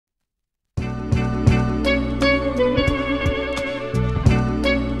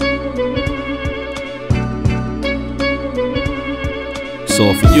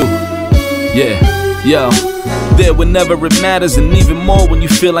all for you. Yeah, yo. There whenever it matters, and even more when you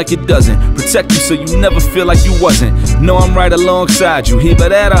feel like it doesn't. Protect you so you never feel like you wasn't. Know I'm right alongside you. Either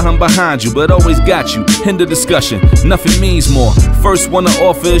that or I'm behind you, but always got you. End the discussion, nothing means more. First one to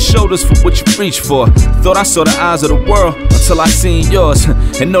offer is shoulders for what you reach for. Thought I saw the eyes of the world until I seen yours.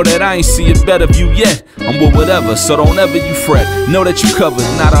 And know that I ain't see a better view yet. I'm with whatever, so don't ever you fret. Know that you covered,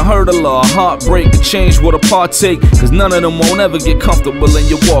 not a hurdle or a heartbreak. A change what a partake, cause none of them won't ever get comfortable in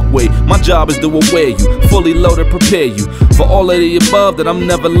your walkway. My job is to aware you, fully loaded, prepare you for all of the above that I'm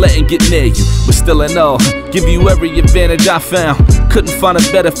never letting get near you. But still in all, give you every advantage I found. Couldn't find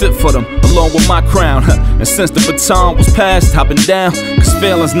a better fit for them, along with my crown. And since the baton was passed, hopping down, cause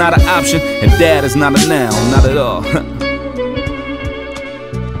failing's not an option, and dad is not a noun, not at all.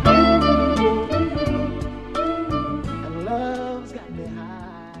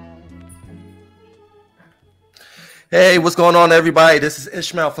 Hey, what's going on, everybody? This is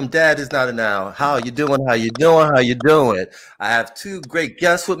Ishmael from Dad Is Not a Noun. How you doing? How you doing? How you doing? I have two great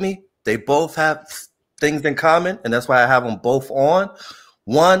guests with me. They both have things in common, and that's why I have them both on.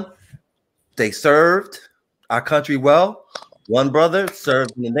 One, they served our country well. One brother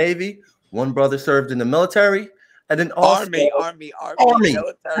served in the Navy. One brother served in the military, and then also Army.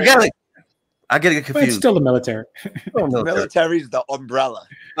 Military. I get it confused. But it's still the military. Military is the umbrella.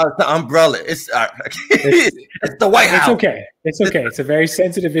 It's the umbrella. It's the White House. It's okay. It's okay. It's a very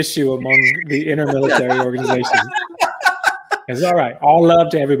sensitive issue among the intermilitary organization. It's all right. All love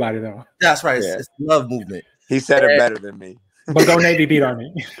to everybody, though. That's right. It's the love movement. He said it better than me. But go Navy, beat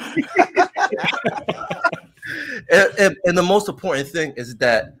Army. And the most important thing is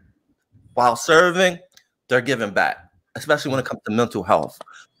that while serving, they're giving back, especially when it comes to mental health.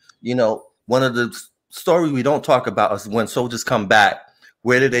 You know, one of the stories we don't talk about is when soldiers come back,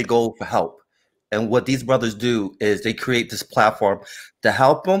 where do they go for help? And what these brothers do is they create this platform to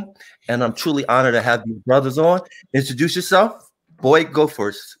help them. And I'm truly honored to have these brothers on. Introduce yourself. Boyd, go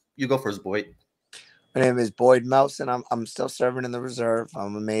first. You go first, Boyd. My name is Boyd Melson. I'm still serving in the reserve.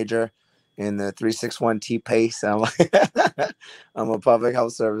 I'm a major in the 361 T-PACE. I'm a public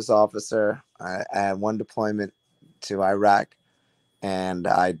health service officer. I had one deployment to Iraq, and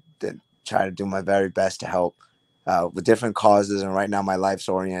I did try to do my very best to help with different causes. And right now my life's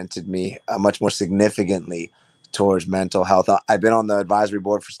oriented me much more significantly towards mental health. I've been on the advisory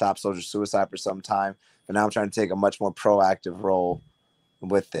board for Stop Soldier Suicide for some time, but now I'm trying to take a much more proactive role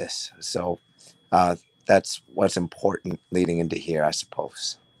with this. So that's what's important leading into here, I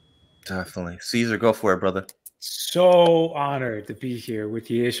suppose. Definitely. Ceasar, go for it, brother. So honored to be here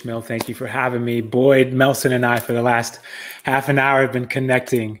with you, Ishmael. Thank you for having me. Boyd, Melson, and I for the last half an hour have been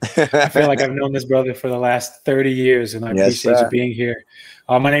connecting. I feel like I've known this brother for the last 30 years, and I appreciate you being here.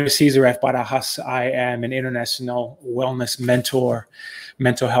 My name is Ceasar F. Barajas. I am an international wellness mentor,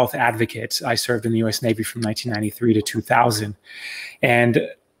 mental health advocate. I served in the U.S. Navy from 1993 to 2000 and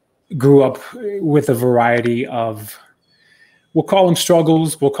grew up with a variety of, we'll call them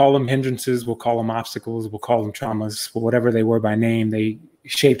struggles, we'll call them hindrances, we'll call them obstacles, we'll call them traumas, but whatever they were by name, they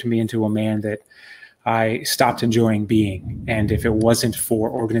shaped me into a man that I stopped enjoying being. And if it wasn't for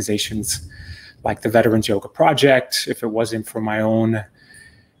organizations like the Veterans Yoga Project, if it wasn't for my own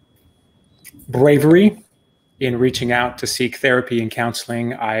bravery in reaching out to seek therapy and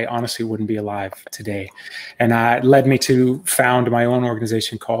counseling, I honestly wouldn't be alive today. And it led me to found my own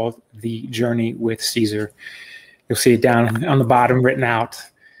organization called The Journey with Ceasar. You'll see it down on the bottom written out.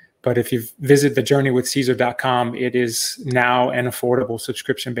 But if you visit thejourneywithceasar.com, it is now an affordable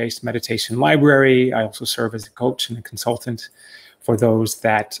subscription-based meditation library. I also serve as a coach and a consultant for those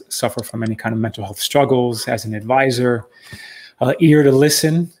that suffer from any kind of mental health struggles, as an advisor, ear to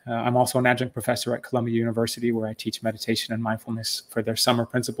listen. I'm also an adjunct professor at Columbia University, where I teach meditation and mindfulness for their Summer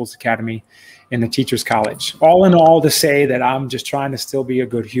Principles Academy in the Teachers College. All in all, to say that I'm just trying to still be a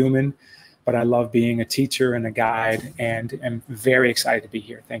good human, but I love being a teacher and a guide, and am very excited to be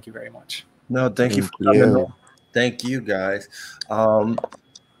here. Thank you very much. No, thank you for coming on. Thank you, guys. The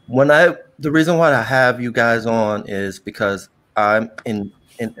reason why I have you guys on is because I'm in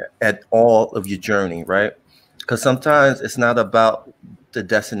at all of your journey, right? Because sometimes it's not about the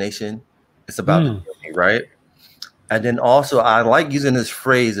destination, it's about the journey, right? And then also, I like using this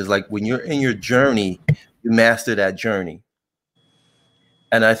phrase, is like when you're in your journey, you master that journey.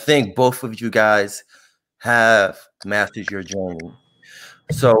 And I think both of you guys have mastered your journey.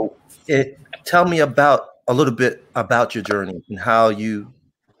 So tell me a little bit about your journey and how you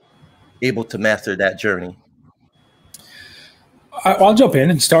able to master that journey. I'll jump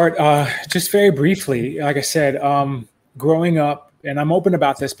in and start just very briefly. Like I said, growing up, and I'm open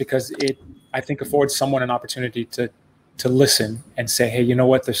about this because it, I think, affords someone an opportunity to to listen and say, hey, you know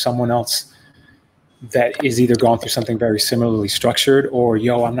what? There's someone else that is either going through something very similarly structured, or,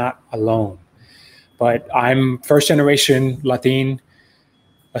 yo, I'm not alone. But I'm first generation Latin,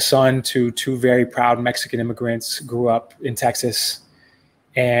 a son to two very proud Mexican immigrants, grew up in Texas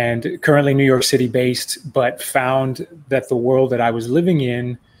and currently New York City based, but found that the world that I was living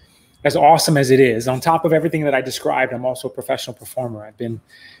in, as awesome as it is, on top of everything that I described, I'm also a professional performer. I've been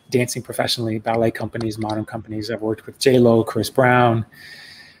dancing professionally, ballet companies, modern companies. I've worked with J-Lo, Chris Brown,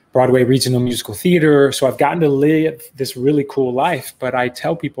 Broadway regional musical theater. So I've gotten to live this really cool life. But I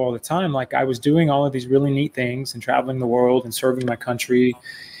tell people all the time, like, I was doing all of these really neat things and traveling the world and serving my country,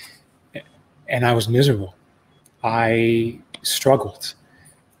 and I was miserable. I struggled.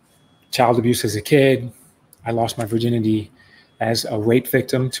 Child abuse as a kid. I lost my virginity as a rape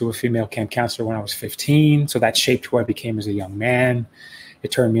victim to a female camp counselor when I was 15. So that shaped who I became as a young man.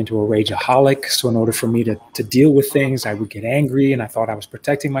 It turned me into a rageaholic. So in order for me to deal with things, I would get angry, and I thought I was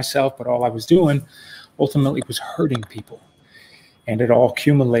protecting myself, but all I was doing ultimately was hurting people. And it all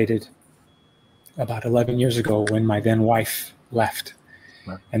accumulated about 11 years ago when my then wife left.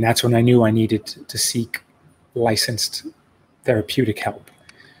 Wow. And that's when I knew I needed to seek licensed therapeutic help.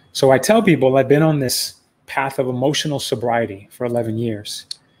 So I tell people I've been on this path of emotional sobriety for 11 years.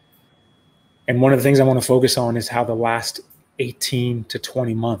 And one of the things I want to focus on is how the last 18 to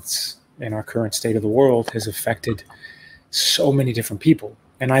 20 months in our current state of the world has affected so many different people.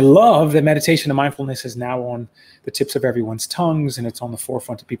 And I love that meditation and mindfulness is now on the tips of everyone's tongues, and it's on the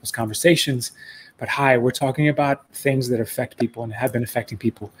forefront of people's conversations. But hi, we're talking about things that affect people and have been affecting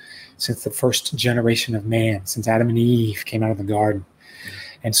people since the first generation of man, since Adam and Eve came out of the garden.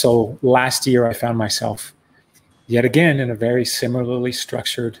 And so last year I found myself yet again in a very similarly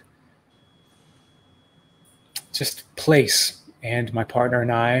structured just place. And my partner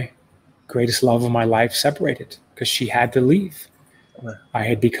and I, greatest love of my life, separated because she had to leave. I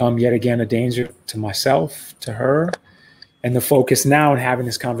had become yet again a danger to myself, to her. And the focus now in having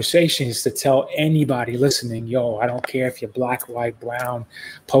this conversation is to tell anybody listening, yo, I don't care if you're black, white, brown,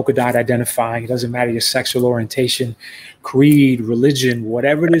 polka dot identifying. It doesn't matter your sexual orientation, creed, religion,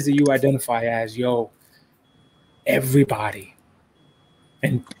 whatever it is that you identify as, yo, everybody.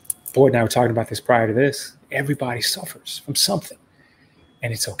 And Boyd and I were talking about this prior to this. Everybody suffers from something,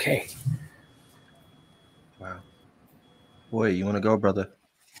 and it's okay. Wow. Boy, you want to go, brother?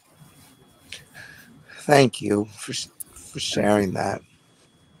 Thank you for sharing that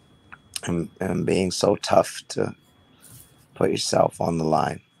and being so tough to put yourself on the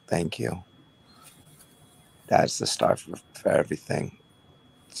line. Thank you. That's the start for everything.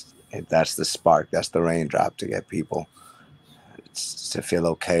 That's the spark. That's the raindrop to get people to feel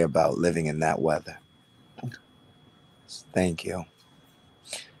okay about living in that weather. Thank you.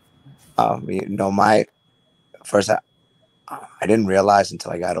 You know, I didn't realize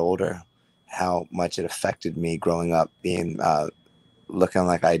until I got older how much it affected me growing up, being looking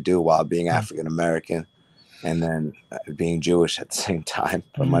like I do while being African American, and then being Jewish at the same time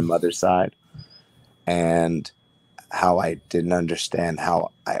from my mother's side, and how I didn't understand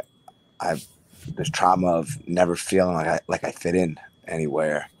how the trauma of never feeling like I fit in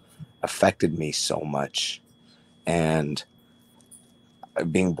anywhere affected me so much. And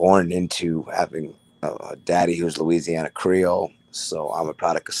being born into having a daddy who's Louisiana Creole, so I'm a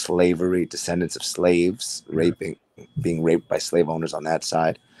product of slavery, descendants of slaves, being raped by slave owners on that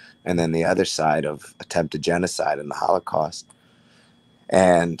side, and then the other side of attempted genocide and the Holocaust,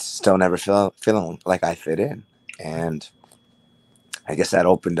 and still never feeling like I fit in. And I guess that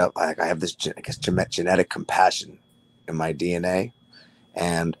opened up, like, I have this, I guess, genetic compassion in my DNA,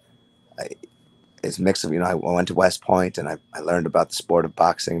 and it's a mix of, you know, I went to West Point and I learned about the sport of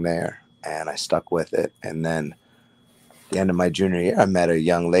boxing there, and I stuck with it. And then at the end of my junior year, I met a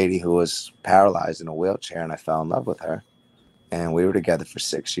young lady who was paralyzed in a wheelchair, and I fell in love with her. And we were together for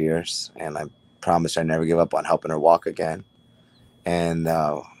 6 years, and I promised I'd never give up on helping her walk again. And,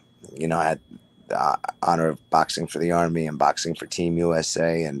 you know, I had the honor of boxing for the Army and boxing for Team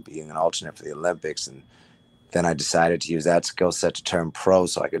USA and being an alternate for the Olympics. And then I decided to use that skill set to turn pro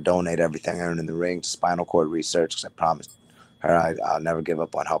so I could donate everything I earned in the ring to spinal cord research, because I promised her I'll never give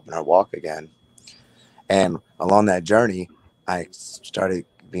up on helping her walk again. And along that journey, I started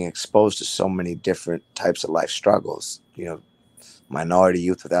being exposed to so many different types of life struggles, you know, minority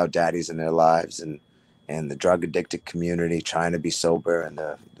youth without daddies in their lives, and the drug addicted community trying to be sober, and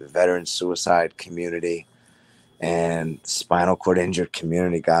the veteran suicide community, and spinal cord injured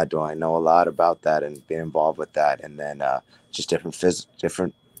community. God, do I know a lot about that and being involved with that. And then just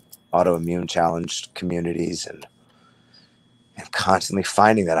different autoimmune challenged communities, and constantly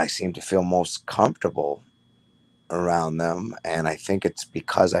finding that I seem to feel most comfortable around them. And I think it's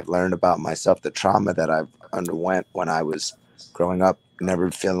because I've learned about myself, the trauma that I've underwent when I was growing up, never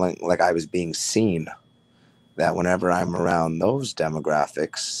feeling like I was being seen, that whenever I'm around those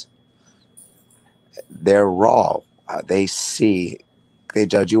demographics, they're raw. They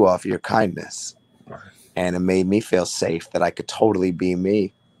judge you off your kindness. And it made me feel safe that I could totally be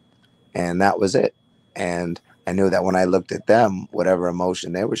me. And that was it. And I knew that when I looked at them, whatever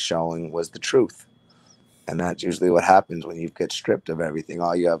emotion they were showing was the truth. And that's usually what happens when you get stripped of everything.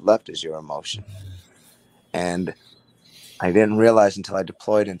 All you have left is your emotion. And I didn't realize until I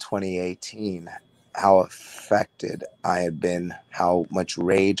deployed in 2018 how affected I had been, how much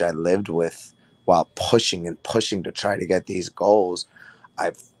rage I lived with while pushing and pushing to try to get these goals.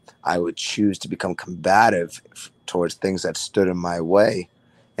 I would choose to become combative towards things that stood in my way.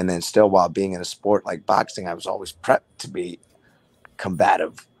 And then still, while being in a sport like boxing, I was always prepped to be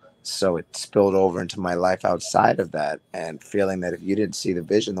combative. So it spilled over into my life outside of that, and feeling that if you didn't see the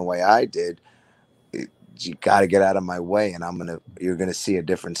vision the way I did, you got to get out of my way, and you're going to see a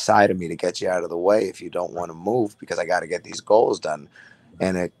different side of me to get you out of the way if you don't want to move, because I got to get these goals done.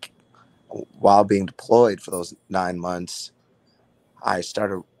 And while being deployed for those 9 months, I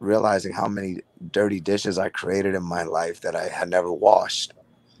started realizing how many dirty dishes I created in my life that I had never washed.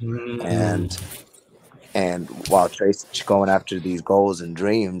 And while going after these goals and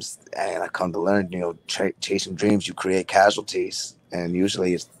dreams, and I come to learn, chasing dreams, you create casualties. And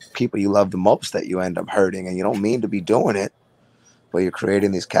usually it's people you love the most that you end up hurting. And you don't mean to be doing it, but you're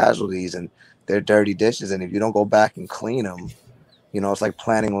creating these casualties, and they're dirty dishes. And if you don't go back and clean them, it's like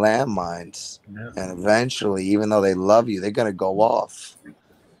planting landmines. And eventually, even though they love you, they're going to go off.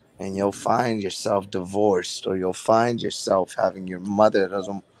 And you'll find yourself divorced, or you'll find yourself having your mother that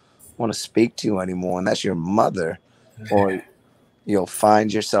doesn't want to speak to you anymore, and that's your mother. Or you'll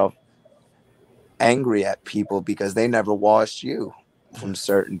find yourself angry at people because they never washed you from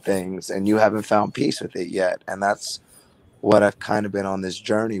certain things, and you haven't found peace with it yet. And that's what I've kind of been on this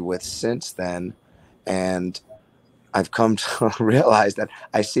journey with since then. And I've come to realize that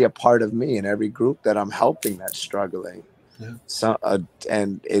I see a part of me in every group that I'm helping that's struggling. So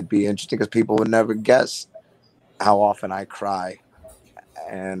and it'd be interesting because people would never guess how often I cry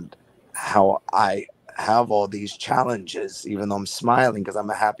and how I have all these challenges, even though I'm smiling because I'm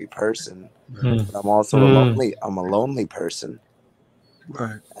a happy person. But I'm also I'm a lonely person.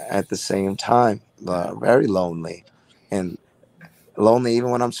 At the same time, very lonely, and lonely even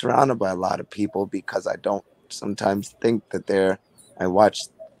when I'm surrounded by a lot of people, because I don't sometimes think that I watch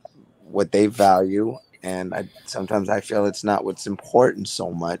what they value, and sometimes I feel it's not what's important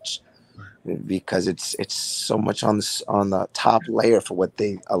so much, because it's so much on the top layer for what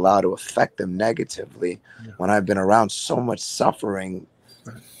they allow to affect them negatively. When I've been around so much suffering,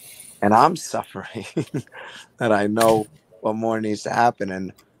 and I'm suffering, that I know what more needs to happen.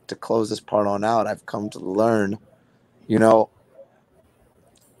 And to close this part on out, I've come to learn,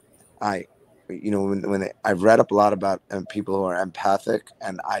 I've read up a lot about people who are empathic,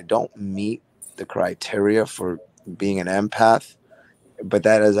 and I don't meet the criteria for being an empath, but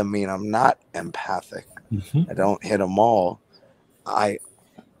that doesn't mean I'm not empathic. I don't hit them all. I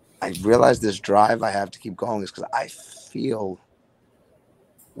realize this drive I have to keep going is because I feel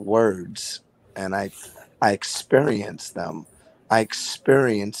words, and I experience them. I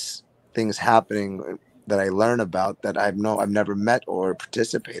experience things happening that I learn about that I've never met or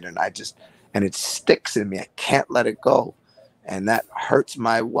participated in. And it sticks in me. I can't let it go. And that hurts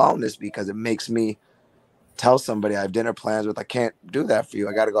my wellness, because it makes me tell somebody I have dinner plans with, I can't do that for you.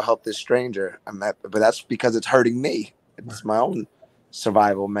 I got to go help this stranger. But that's because it's hurting me. It's my own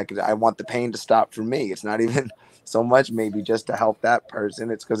survival mechanism. I want the pain to stop for me. It's not even so much maybe just to help that person.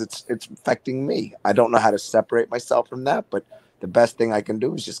 It's because it's affecting me. I don't know how to separate myself from that, but the best thing I can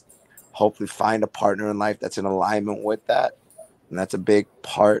do is just hopefully find a partner in life that's in alignment with that. And that's a big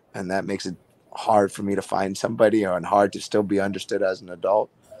part, and that makes it hard for me to find somebody, and hard to still be understood as an adult.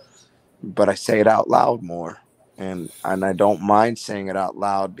 But I say it out loud more, and I don't mind saying it out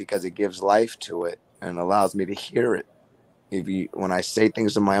loud, because it gives life to it and allows me to hear it. When I say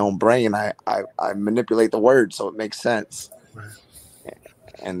things in my own brain, I manipulate the words so it makes sense,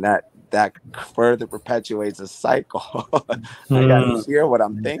 and that further perpetuates a cycle. I gotta hear what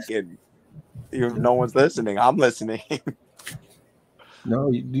I'm thinking. Even if no one's listening, I'm listening.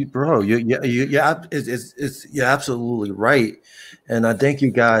 No, bro, you're absolutely right, and I thank you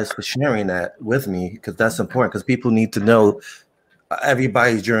guys for sharing that with me, because that's important. Because people need to know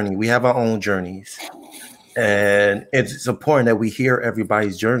everybody's journey. We have our own journeys, and it's important that we hear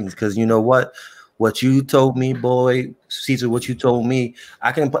everybody's journeys. Because you know what you told me, boy, Ceasar, what you told me,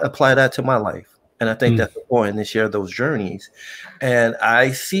 I can apply that to my life. And I think that's important to share those journeys. And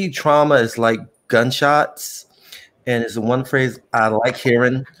I see trauma as like gunshots. And it's one phrase I like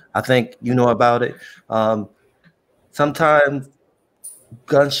hearing. I think you know about it. Sometimes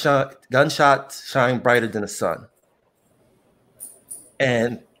gunshots shine brighter than the sun.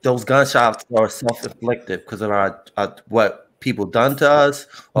 And those gunshots are self-inflicted because of our what people done to us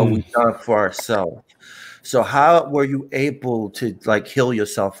or we've done for ourselves. So how were you able to like heal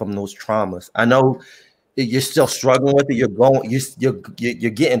yourself from those traumas? I know you're still struggling with it.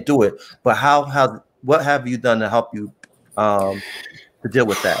 You're getting through it. But what have you done to help you to deal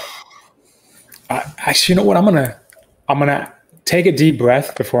with that? Actually, you know what? I'm gonna take a deep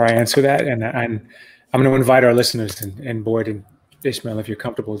breath before I answer that, and I'm gonna invite our listeners and Boyd and Ishmael, if you're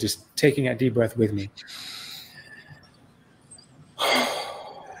comfortable, just taking a deep breath with me.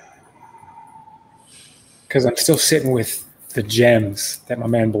 Because I'm still sitting with the gems that my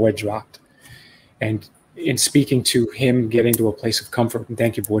man Boyd dropped. And in speaking to him, getting to a place of comfort, and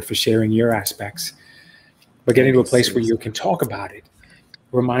thank you, Boyd, for sharing your aspects, but getting to a place where you can talk about it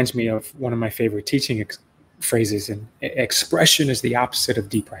reminds me of one of my favorite teaching phrases. And expression is the opposite of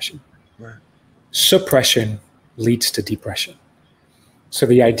depression. Right. Suppression leads to depression. So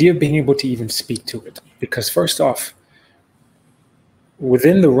the idea of being able to even speak to it, because first off,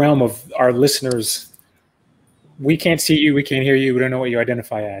 within the realm of our listeners, we can't see you, we can't hear you, we don't know what you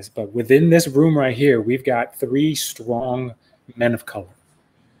identify as, but within this room right here, we've got 3 strong men of color.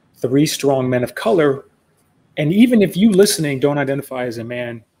 3 strong men of color. And even if you listening don't identify as a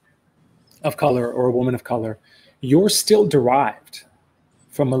man of color or a woman of color, you're still derived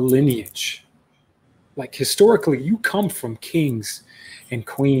from a lineage. Like historically, you come from kings and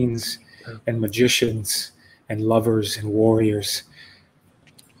queens and magicians and lovers and warriors.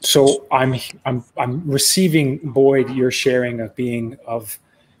 So I'm receiving, Boyd, your sharing of being of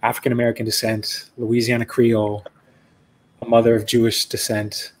African-American descent, Louisiana Creole, a mother of Jewish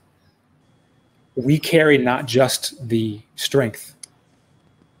descent. We carry not just the strength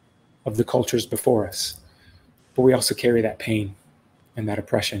of the cultures before us, but we also carry that pain and that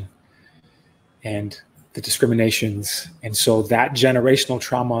oppression and the discriminations. And so that generational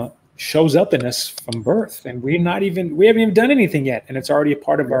trauma shows up in us from birth, and we haven't even done anything yet, and it's already a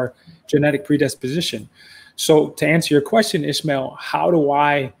part of our genetic predisposition. So to answer your question, Ishmael, how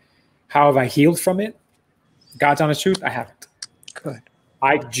have I healed from it? God's honest truth, I haven't. Good.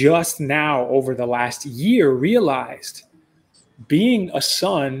 I just now, over the last year, realized being a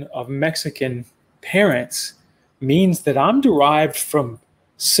son of Mexican parents means that I'm derived from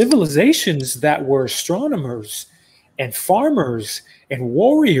civilizations that were astronomers and farmers and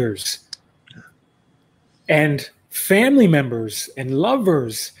warriors and family members and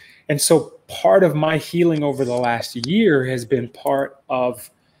lovers. And so part of my healing over the last year has been part of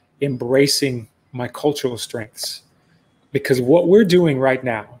embracing my cultural strengths. Because what we're doing right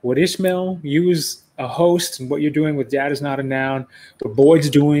now, what Ishmael, you as a host, and what you're doing with Dad Is Not a Noun, what Boyd's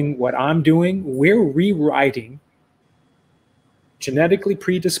doing, what I'm doing, we're rewriting genetically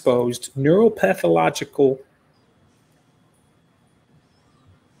predisposed, neuropathological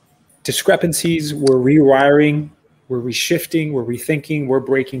discrepancies. We're rewiring, we're reshifting, we're rethinking, we're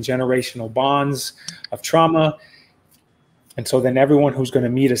breaking generational bonds of trauma. And so then everyone who's going to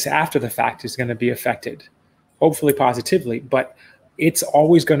meet us after the fact is going to be affected, hopefully positively, but it's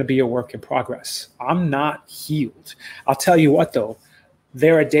always going to be a work in progress. I'm not healed. I'll tell you what, though,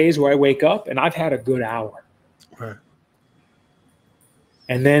 there are days where I wake up and I've had a good hour. Right.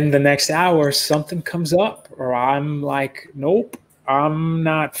 And then the next hour, something comes up, or I'm like, nope, I'm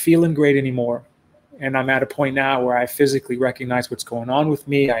not feeling great anymore. And I'm at a point now where I physically recognize what's going on with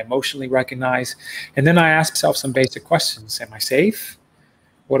me. I emotionally recognize. And then I ask myself some basic questions. Am I safe?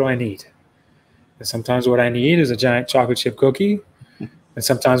 What do I need? And sometimes what I need is a giant chocolate chip cookie. And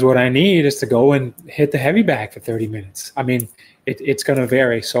sometimes what I need is to go and hit the heavy bag for 30 minutes. I mean, it's going to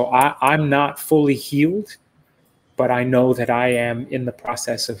vary. So I'm not fully healed, but I know that I am in the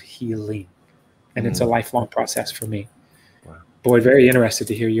process of healing. And it's a lifelong process for me. Wow. Boyd, very interested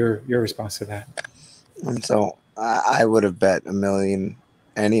to hear your response to that. And so I would have bet a million,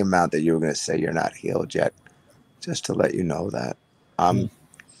 any amount that you were going to say you're not healed yet, just to let you know that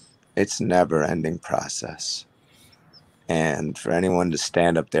it's never-ending process. And for anyone to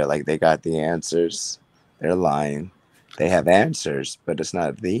stand up there like they got the answers, they're lying. They have answers, but it's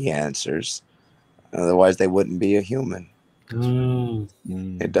not the answers. Otherwise, they wouldn't be a human.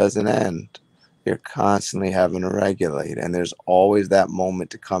 It doesn't end. You're constantly having to regulate. And there's always that moment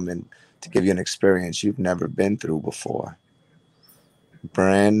to come in to give you an experience you've never been through before.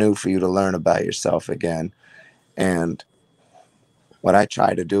 Brand new for you to learn about yourself again. And what I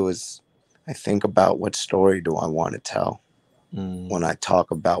try to do is I think about what story do I want to tell. When I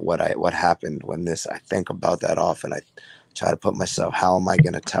talk about what happened when this, I think about that often. I try to put myself, how am I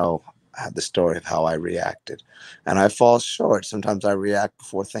going to tell the story of how I reacted? And I fall short. Sometimes I react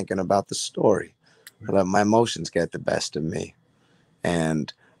before thinking about the story. I let my emotions get the best of me.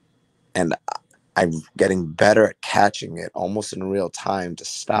 And I'm getting better at catching it almost in real time to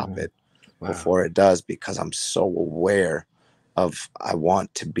stop it before it does, because I'm so aware of, I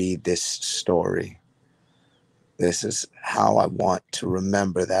want to be this story. This is how I want to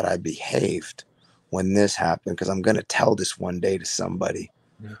remember that I behaved when this happened, because I'm going to tell this one day to somebody.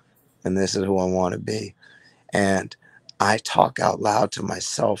 And this is who I want to be. And I talk out loud to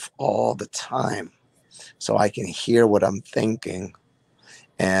myself all the time so I can hear what I'm thinking.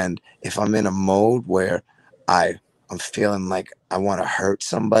 And if I'm in a mode where I'm feeling like I want to hurt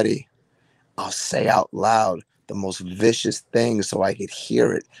somebody, I'll say out loud the most vicious things so I could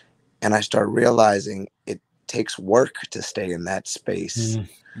hear it. And I start realizing it takes work to stay in that space.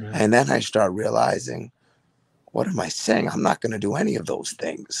 And then I start realizing, what am I saying? I'm not going to do any of those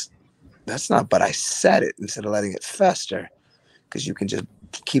things. That's not, but I said it instead of letting it fester, because you can just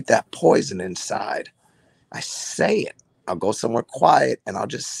keep that poison inside. I say it. I'll go somewhere quiet and I'll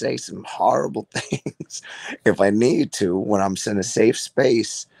just say some horrible things if I need to, when I'm in a safe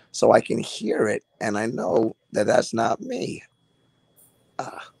space, so I can hear it. And I know that that's not me.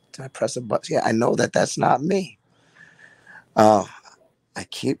 Did I press a button? Yeah, I know that that's not me. I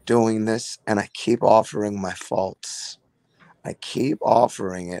keep doing this and I keep offering my faults. I keep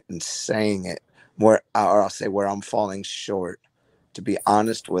offering it and saying it, or I'll say where I'm falling short, to be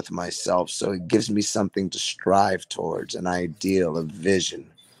honest with myself. So it gives me something to strive towards, an ideal, a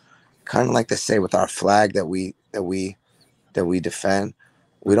vision. Kind of like they say with our flag that we defend.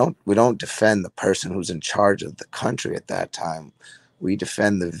 We don't defend the person who's in charge of the country at that time. We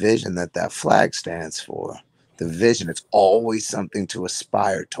defend the vision that flag stands for. The vision, it's always something to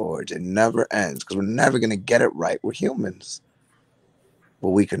aspire towards. It never ends, because we're never going to get it right. We're humans. But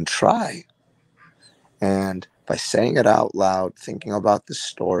we can try. And by saying it out loud, thinking about the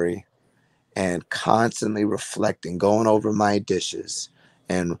story, and constantly reflecting, going over my dishes.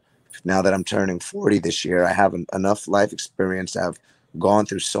 And now that I'm turning 40 this year, I have enough life experience. I've gone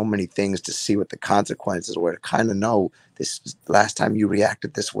through so many things to see what the consequences were, to kind of know, this last time you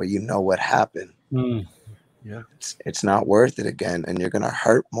reacted this way, you know what happened. Yeah, it's not worth it again, and you're going to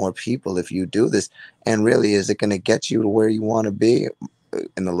hurt more people if you do this. And really, is it going to get you to where you want to be?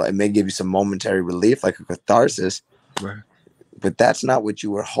 It may give you some momentary relief, like a catharsis, but that's not what you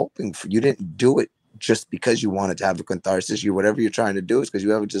were hoping for. You didn't do it just because you wanted to have a catharsis. Whatever you're trying to do is because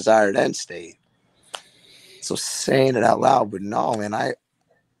you have a desired end state. So saying it out loud, but no, man, I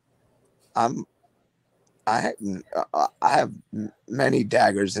have many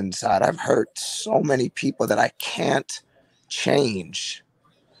daggers inside. I've hurt so many people that I can't change.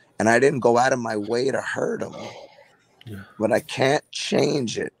 And I didn't go out of my way to hurt them. But I can't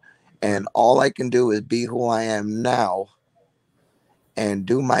change it. And all I can do is be who I am now and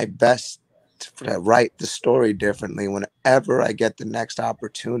do my best to write the story differently whenever I get the next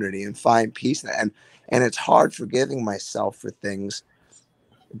opportunity, and find peace. And it's hard forgiving myself for things,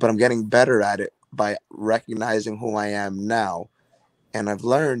 but I'm getting better at it by recognizing who I am now. And I've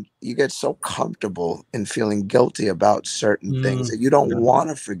learned, you get so comfortable in feeling guilty about certain things that you don't want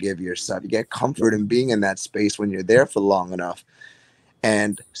to forgive yourself. You get comfort in being in that space when you're there for long enough.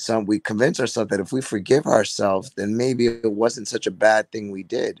 And we convince ourselves that if we forgive ourselves, then maybe it wasn't such a bad thing we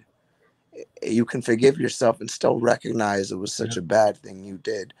did. You can forgive yourself and still recognize it was such a bad thing you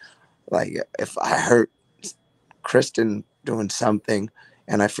did. Like if I hurt Kristen doing something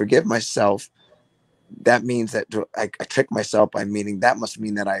and I forgive myself, that means that I trick myself by meaning that must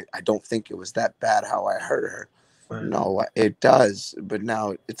mean that I don't think it was that bad how I hurt her. No, it does. But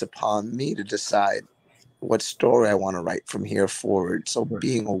now it's upon me to decide what story I want to write from here forward. So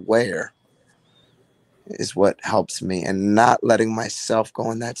being aware is what helps me, and not letting myself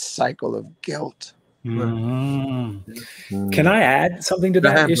go in that cycle of guilt. Can I add something to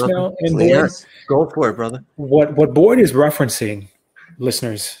that, Ishmael and Boyd? Yes, go for it, brother. What Boyd is referencing,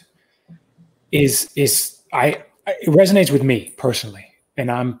 listeners, is it resonates with me personally,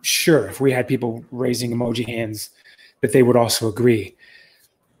 and I'm sure if we had people raising emoji hands that they would also agree.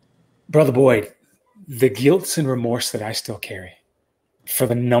 Brother Boyd, the guilt and remorse that I still carry for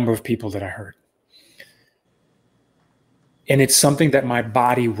the number of people that I hurt, and it's something that my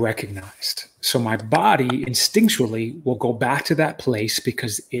body recognized. So my body instinctually will go back to that place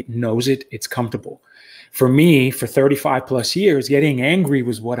because it knows it's comfortable. For me, for 35 plus years, getting angry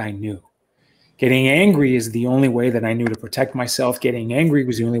was what I knew. Getting angry is the only way that I knew to protect myself. Getting angry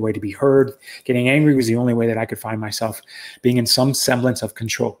was the only way to be heard. Getting angry was the only way that I could find myself being in some semblance of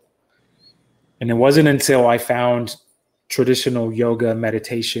control. And it wasn't until I found traditional yoga,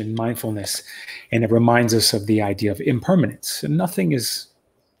 meditation, mindfulness, and it reminds us of the idea of impermanence. And nothing is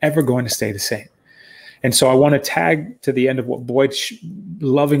ever going to stay the same. And so I want to tag to the end of what Boyd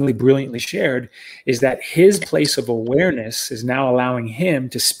lovingly, brilliantly shared, is that his place of awareness is now allowing him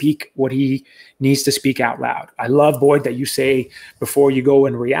to speak what he needs to speak out loud. I love, Boyd, that you say before you go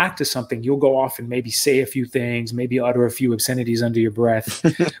and react to something, you'll go off and maybe say a few things, maybe utter a few obscenities under your breath.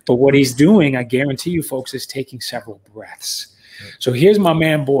 But what he's doing, I guarantee you folks, is taking several breaths. So here's my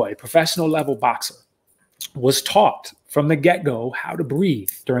man, Boyd, professional level boxer, was taught from the get-go how to breathe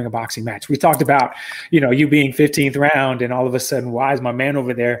during a boxing match. We talked about, you being 15th round, and all of a sudden, why is my man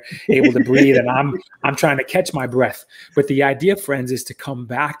over there able to breathe? And I'm trying to catch my breath. But the idea, friends, is to come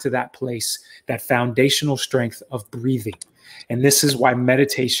back to that place, that foundational strength of breathing. And this is why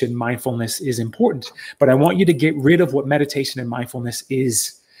meditation, mindfulness is important. But I want you to get rid of what meditation and mindfulness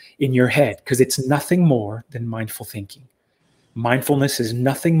is in your head, because it's nothing more than mindful thinking. Mindfulness is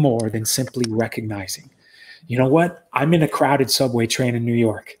nothing more than simply recognizing. You know what? I'm in a crowded subway train in New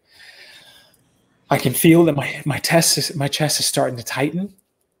York. I can feel that my chest is starting to tighten.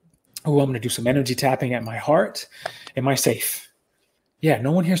 Oh, I'm going to do some energy tapping at my heart. Am I safe? Yeah,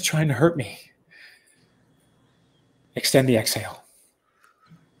 no one here is trying to hurt me. Extend the exhale.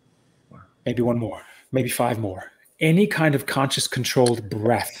 Maybe one more, maybe 5 more. Any kind of conscious controlled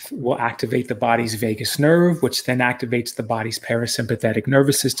breath will activate the body's vagus nerve, which then activates the body's parasympathetic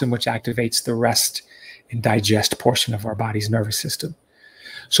nervous system, which activates the rest and digest portion of our body's nervous system.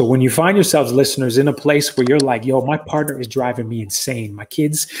 So when you find yourselves, listeners, in a place where you're like, yo, my partner is driving me insane. My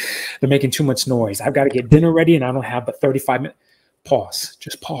kids, they're making too much noise. I've got to get dinner ready and I don't have but 35 minutes. Pause.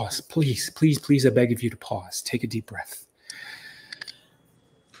 Just pause. Please, please, please, I beg of you to pause. Take a deep breath.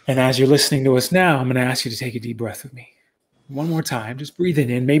 And as you're listening to us now, I'm going to ask you to take a deep breath with me. One more time. Just breathing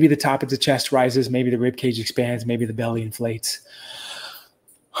in. Maybe the top of the chest rises. Maybe the rib cage expands. Maybe the belly inflates.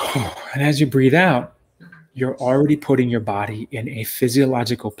 And as you breathe out, you're already putting your body in a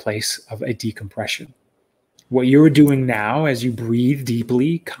physiological place of a decompression. What you're doing now as you breathe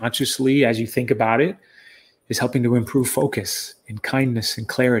deeply, consciously, as you think about it, is helping to improve focus and kindness and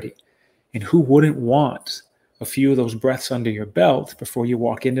clarity. And who wouldn't want a few of those breaths under your belt before you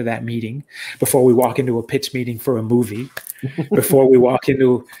walk into that meeting, before we walk into a pitch meeting for a movie, before we walk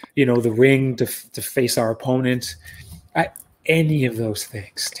into, the ring to face our opponent? Any of those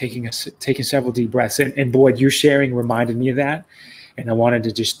things, taking several deep breaths. And Boyd, your sharing reminded me of that. And I wanted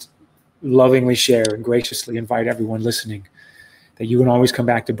to just lovingly share and graciously invite everyone listening that you can always come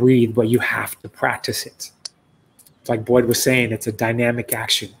back to breathe, but you have to practice it. It's like Boyd was saying, it's a dynamic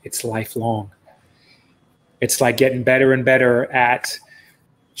action. It's lifelong. It's like getting better and better at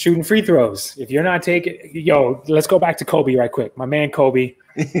shooting free throws. If you're not taking, let's go back to Kobe right quick. My man, Kobe,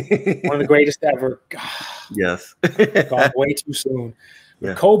 one of the greatest ever. Yes. Gone way too soon.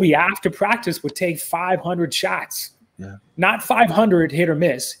 Yeah. Kobe, after practice, would take 500 shots. Yeah. Not 500 hit or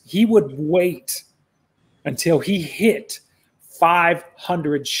miss. He would wait until he hit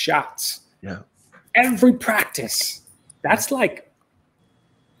 500 shots. Yeah. Every practice. That's like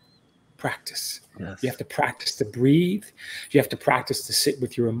practice. Yes. You have to practice to breathe. You have to practice to sit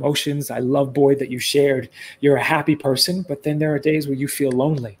with your emotions. I love, Boyd, that you shared you're a happy person, but then there are days where you feel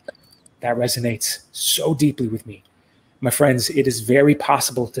lonely. That resonates so deeply with me. My friends, it is very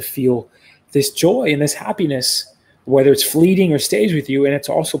possible to feel this joy and this happiness, whether it's fleeting or stays with you, and it's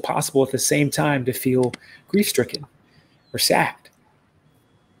also possible at the same time to feel grief-stricken or sad.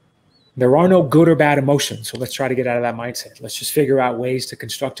 There are no good or bad emotions, so let's try to get out of that mindset. Let's just figure out ways to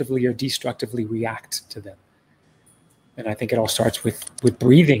constructively or destructively react to them. And I think it all starts with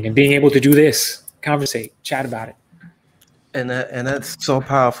breathing and being able to do this, conversate, chat about it. And that's so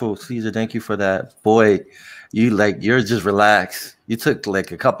powerful, Ceasar. Thank you for that. Boy, you're just relaxed. You took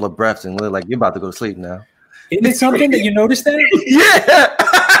like a couple of breaths and look like you're about to go to sleep now. Isn't it something that you noticed that? Yeah.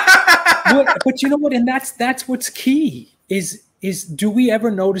 But you know what? And that's what's key is do we ever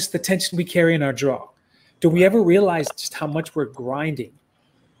notice the tension we carry in our jaw? Do we ever realize just how much we're grinding?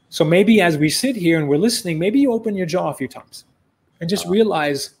 So maybe as we sit here and we're listening, maybe you open your jaw a few times and just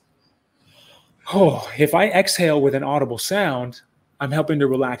realize, if I exhale with an audible sound, I'm helping to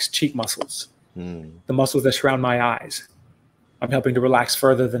relax cheek muscles, the muscles that surround my eyes. I'm helping to relax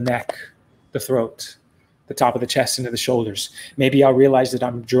further the neck, the throat, the top of the chest into the shoulders. Maybe I'll realize that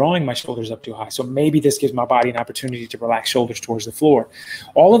I'm drawing my shoulders up too high. So maybe this gives my body an opportunity to relax shoulders towards the floor.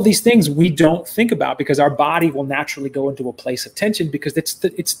 All of these things we don't think about because our body will naturally go into a place of tension because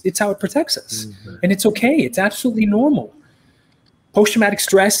it's how it protects us. And it's okay. It's absolutely normal. Post-traumatic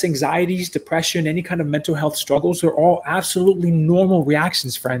stress, anxieties, depression, any kind of mental health struggles are all absolutely normal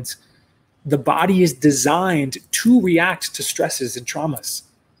reactions, friends. The body is designed to react to stresses and traumas.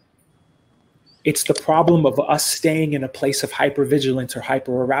 It's the problem of us staying in a place of hypervigilance or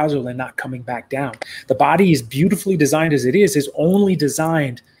hyperarousal and not coming back down. The body is beautifully designed as it is only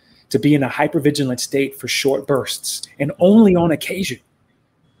designed to be in a hypervigilant state for short bursts and only on occasion.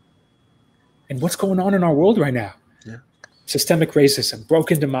 And what's going on in our world right now? Yeah. Systemic racism,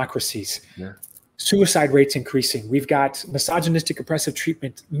 broken democracies, yeah. suicide rates increasing. We've got misogynistic, oppressive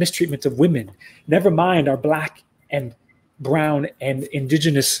treatment, mistreatment of women. Never mind our Black and brown and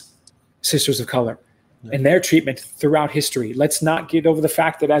indigenous sisters of color and their treatment throughout history. Let's not get over the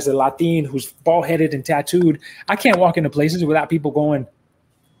fact that as a Latin who's bald-headed and tattooed, I can't walk into places without people going,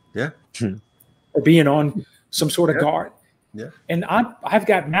 or being on some sort of guard. Yeah. And I've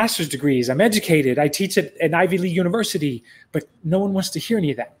got master's degrees. I'm educated. I teach at an Ivy League university, but no one wants to hear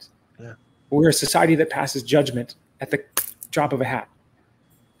any of that. Yeah. We're a society that passes judgment at the drop of a hat.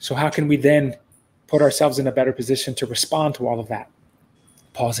 So how can we then put ourselves in a better position to respond to all of that?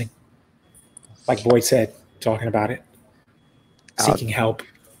 Pausing. Like Boyd said, talking about it, seeking help,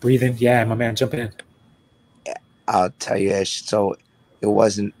 breathing. Yeah, my man, jump in. I'll tell you, Ish, so it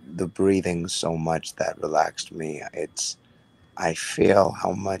wasn't the breathing so much that relaxed me. I feel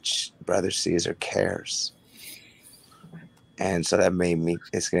how much Brother Ceasar cares. And so that made me,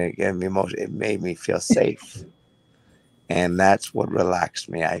 it's going to get me emotional. It made me feel safe. And that's what relaxed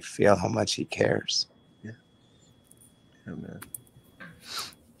me. I feel how much he cares. Yeah. Yeah, man.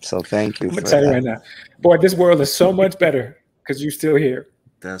 So thank you. I'm excited right now. Boy, this world is so much better because you're still here.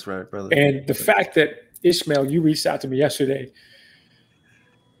 That's right, brother. And the fact that, Ishmael, you reached out to me yesterday,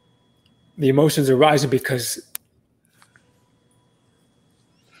 the emotions are rising because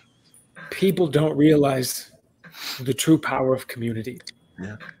people don't realize the true power of community.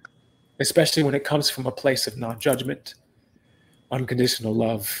 Yeah. Especially when it comes from a place of non-judgment, unconditional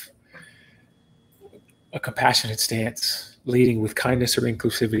love, a compassionate stance, leading with kindness or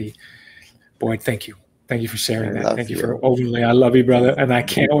inclusivity. Boyd, thank you. Thank you for sharing that. Thank you for openly. I love you, brother, and I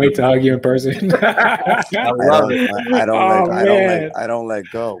can't wait to hug you in person. I love it. I don't let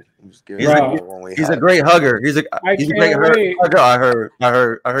go. He's a great hugger. He's a great hugger. I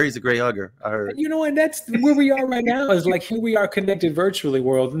heard he's a great hugger. I heard. You know, and that's where we are right now. Is like here we are connected virtually.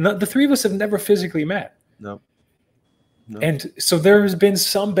 World. The three of us have never physically met. No. And so there has been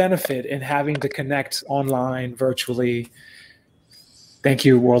some benefit in having to connect online, virtually. Thank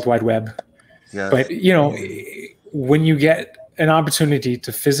you, World Wide Web. Yes. But, you know, when you get an opportunity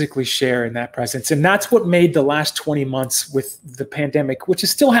to physically share in that presence, and that's what made the last 20 months with the pandemic, which is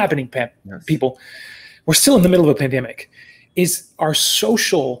still happening, people, we're still in the middle of a pandemic, is our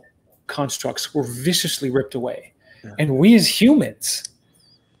social constructs were viciously ripped away. Yeah. And we as humans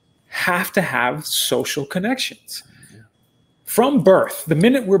have to have social connections. From birth, the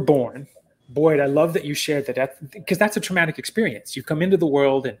minute we're born, Boyd, I love that you shared that because that's a traumatic experience. You come into the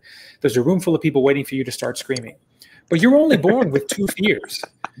world and there's a room full of people waiting for you to start screaming. But you're only born with two fears.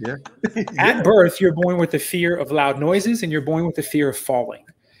 Yeah. At birth, you're born with the fear of loud noises and you're born with the fear of falling.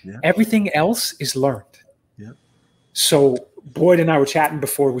 Yeah. Everything else is learned. Yeah. So Boyd and I were chatting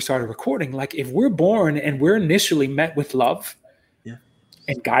before we started recording. Like if we're born and we're initially met with love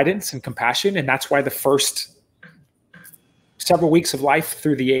and guidance and compassion, and that's why the first several weeks of life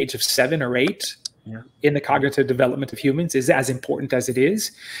through the age of 7 or 8 in the cognitive development of humans is as important as it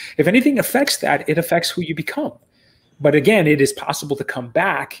is. If anything affects that, it affects who you become. But again, it is possible to come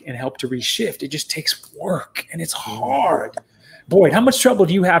back and help to reshift. It just takes work and it's hard. Boyd, how much trouble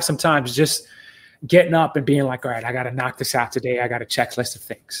do you have sometimes just getting up and being like, all right, I got to knock this out today. I got a checklist of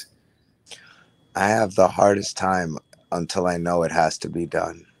things. I have the hardest time until I know it has to be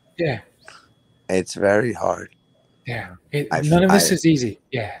done. Yeah. It's very hard. Yeah. None of this is easy.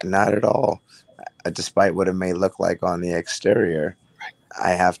 Yeah. Not at all. Despite what it may look like on the exterior, I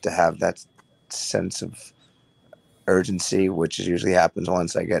have to have that sense of urgency, which usually happens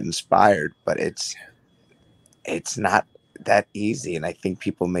once I get inspired, but it's not that easy. And I think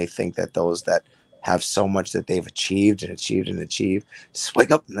people may think that those that have so much that they've achieved, just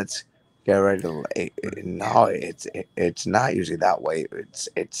wake up and let's get ready to. No, it's not usually that way.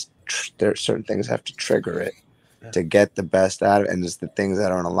 There are certain things have to trigger it to get the best out of it, and it's the things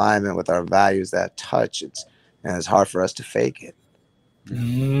that are in alignment with our values that touch. It's hard for us to fake it.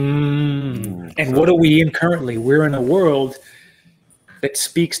 Mm. And what are we in currently? We're in a world that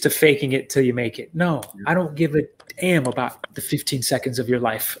speaks to faking it till you make it. No, I don't give a damn about the 15 seconds of your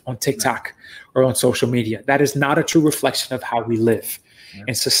life on TikTok or on social media. That is not a true reflection of how we live.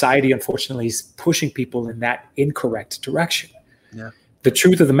 And society, unfortunately, is pushing people in that incorrect direction. The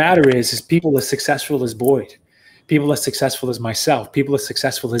truth of the matter is people as successful as Boyd, people as successful as myself, people as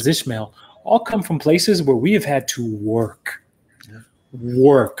successful as Ishmael, all come from places where we have had to work,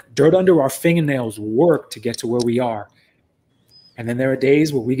 dirt under our fingernails, work to get to where we are. And then there are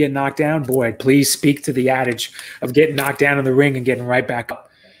days where we get knocked down. Boyd, please speak to the adage of getting knocked down in the ring and getting right back up.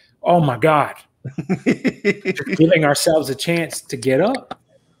 Oh my God. Giving ourselves a chance to get up.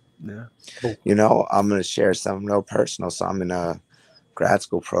 Yeah. You know, I'm going to share something real personal. So I'm in a grad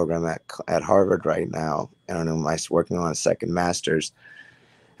school program at Harvard right now. And I'm working on a second master's.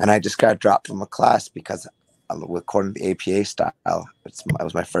 And I just got dropped from a class because according to the APA style, it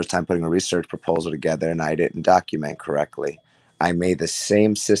was my first time putting a research proposal together and I didn't document correctly. I made the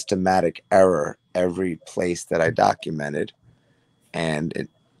same systematic error every place that I documented. And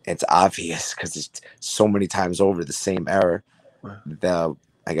it's obvious because it's so many times over the same error. Wow.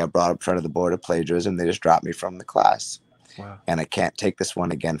 I got brought up in front of the board of plagiarism. They just dropped me from the class. Wow. And I can't take this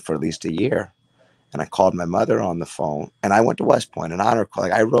one again for at least a year. And I called my mother on the phone. And I went to West Point, an honor call.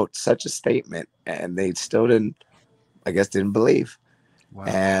 Like, I wrote such a statement and they still didn't believe. Wow.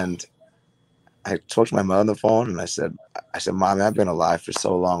 And I talked to my mother on the phone and I said, Mom, I've been alive for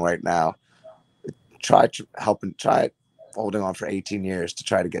so long right now. Try holding on for 18 years to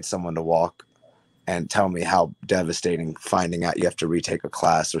try to get someone to walk and tell me how devastating finding out you have to retake a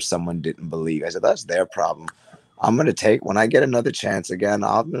class or someone didn't believe. I said, that's their problem. I'm going to when I get another chance again,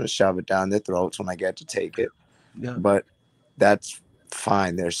 I'm going to shove it down their throats when I get to take it. Yeah. But that's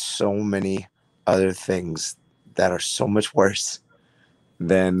fine. There's so many other things that are so much worse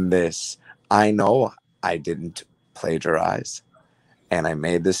than this. I know I didn't plagiarize and I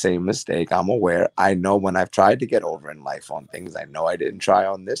made the same mistake. I'm aware. I know when I've tried to get over in life on things, I know I didn't try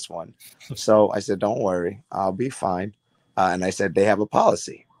on this one. So I said, don't worry, I'll be fine. And I said, they have a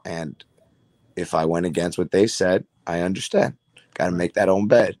policy. And if I went against what they said, I understand. Got to make that own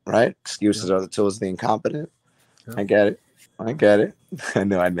bed, right? Excuses are the tools of the incompetent. I get it. I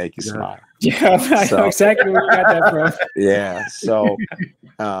knew I'd make you smile. Yeah, I know exactly where you got that from. Yeah. So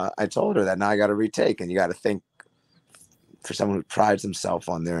I told her that now I got to retake. And you got to think, for someone who prides himself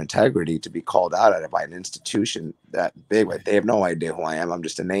on their integrity, to be called out at it by an institution that big, like, they have no idea who I am. I'm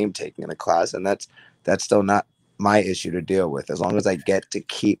just a name taking in a class. And that's still not my issue to deal with. As long as I get to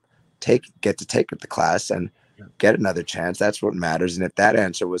take the class and get another chance, that's what matters. And if that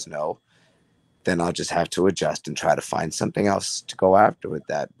answer was no, then I'll just have to adjust and try to find something else to go after with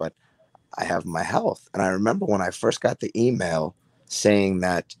that. But I have my health. And I remember when I first got the email saying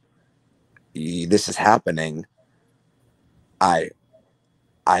that this is happening, I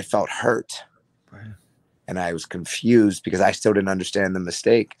felt hurt. Right. And I was confused because I still didn't understand the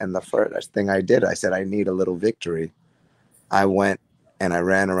mistake. And the first thing I did, I said, I need a little victory. I went and I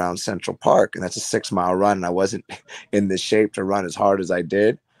ran around Central Park, and that's a 6-mile run. And I wasn't in the shape to run as hard as I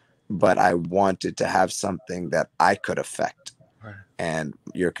did, but I wanted to have something that I could affect. Right. And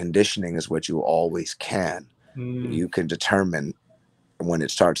your conditioning is what you always can. You can determine when it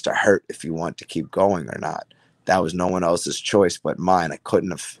starts to hurt if you want to keep going or not. That was no one else's choice but mine. I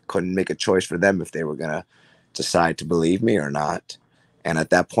couldn't make a choice for them if they were going to decide to believe me or not. And at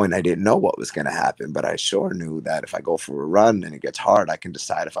that point, I didn't know what was going to happen, but I sure knew that if I go for a run and it gets hard, I can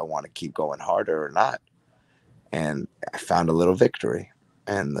decide if I want to keep going harder or not. And I found a little victory.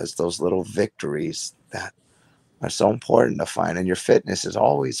 And there's those little victories that are so important to find. And your fitness is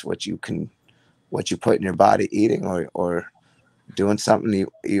always what you put in your body, eating or doing something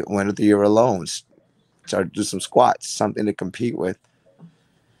whether you're alone. Start to do some squats, something to compete with.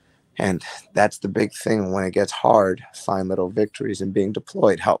 And that's the big thing. When it gets hard, find little victories, and being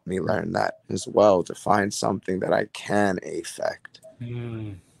deployed helped me learn that as well, to find something that I can affect.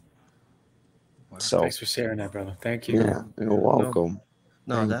 Wow. So thanks for sharing that, brother. Thank you. Yeah, you're welcome.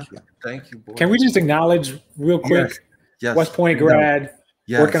 Thank you, boy. Can we just acknowledge real quick? Yes. West Point grad,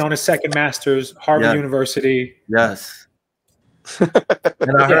 working on his second master's, Harvard University. Yes.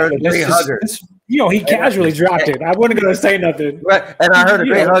 And I heard a great hugger. He casually dropped it. I wasn't going to say nothing. Right. And I heard a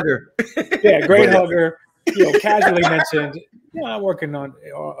great hugger. Yeah, great hugger. Casually mentioned, I'm working on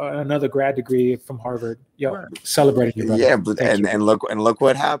another grad degree from Harvard. Celebrating you, brother. Yeah, but and look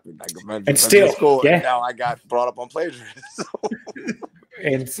what happened. And still, now I got brought up on plagiarism.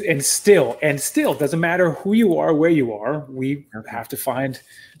 and still doesn't matter who you are, where you are. We have to find,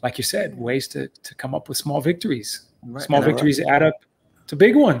 like you said, ways to come up with small victories. Right. Small victories add up to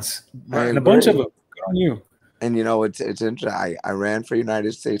big ones, and a bunch of them. Good on you. And you know, it's interesting. I ran for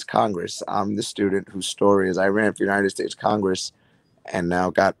United States Congress. I'm the student whose story is I ran for United States Congress and now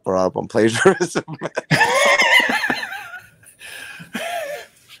got brought up on plagiarism.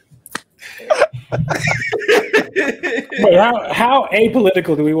 Wait, how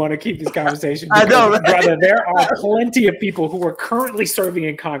apolitical do we want to keep this conversation? Because, I know, right? brother, there are plenty of people who are currently serving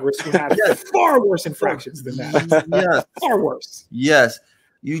in Congress who have far worse infractions than that. Yes. Far worse. Yes.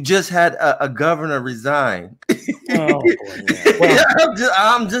 You just had a governor resign. Oh, boy, yeah. Well,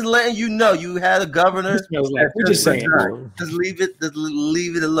 I'm just letting you know you had a governor. We're just saying. Just leave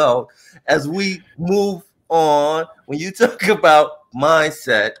it alone. As we move on, when you talk about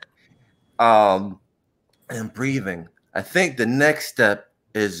mindset, and breathing, I think the next step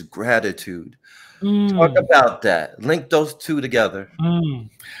is gratitude. Talk about that. Link those two together.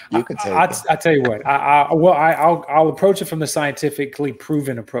 You can take I'll tell you what. I'll approach it from the scientifically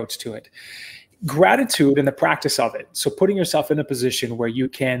proven approach to it. Gratitude and the practice of it. So putting yourself in a position where you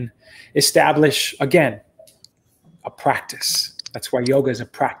can establish, again, a practice. That's why yoga is a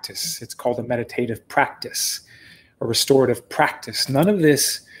practice. It's called a meditative practice, a restorative practice. None of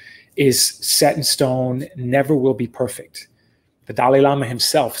this is set in stone, never will be perfect. The Dalai Lama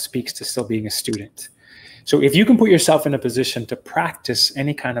himself speaks to still being a student. So if you can put yourself in a position to practice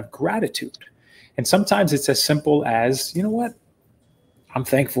any kind of gratitude, and sometimes it's as simple as, you know what, I'm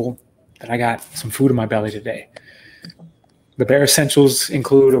thankful that I got some food in my belly today. The bare essentials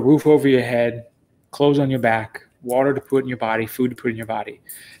include a roof over your head, clothes on your back, water to put in your body, food to put in your body.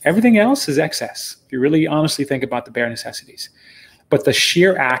 Everything else is excess. If you really honestly think about the bare necessities. But the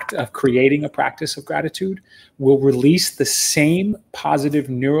sheer act of creating a practice of gratitude will release the same positive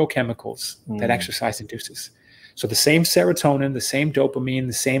neurochemicals that exercise induces. So the same serotonin, the same dopamine,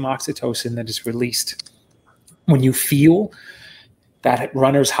 the same oxytocin that is released when you feel that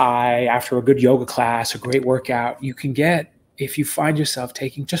runner's high after a good yoga class, a great workout, you can get if you find yourself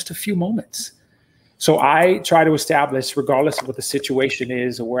taking just a few moments. So I try to establish, regardless of what the situation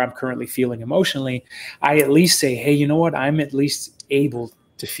is or where I'm currently feeling emotionally, I at least say, hey, you know what? I'm at least able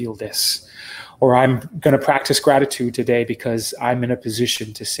to feel this. Or I'm going to practice gratitude today because I'm in a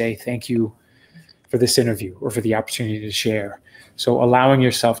position to say thank you for this interview or for the opportunity to share. So allowing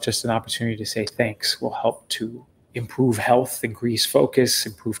yourself just an opportunity to say thanks will help to improve health, increase focus,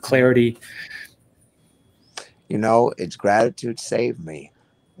 improve clarity. You know, it's gratitude saved me.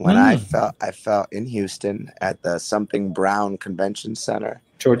 When I felt in Houston at the Something Brown Convention Center.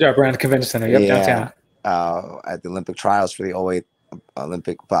 Georgia Brown Convention Center, downtown. At the Olympic trials for the 08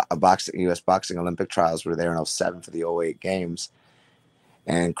 Olympic boxing, U.S. boxing Olympic trials. We were there in 07 for the 08 games.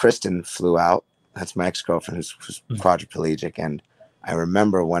 And Kristen flew out. That's my ex-girlfriend who's quadriplegic. And I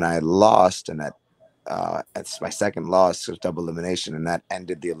remember when I lost, and that's my second loss, it was double elimination, and that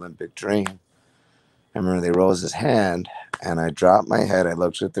ended the Olympic dream. I remember they rose his hand, and I dropped my head. I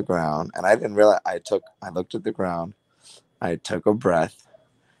looked at the ground, and I didn't realize I looked at the ground. I took a breath,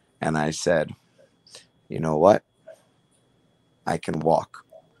 and I said, you know what? I can walk.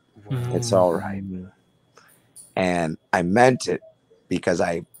 It's all right. And I meant it because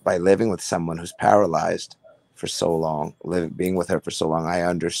by living with someone who's paralyzed for so long, being with her for so long, I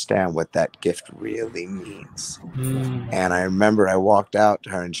understand what that gift really means. And I remember I walked out to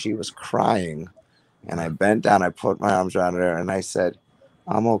her, and she was crying. And I bent down, I put my arms around her, and I said,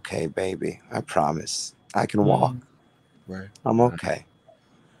 I'm okay, baby. I promise. I can walk. Right. I'm okay.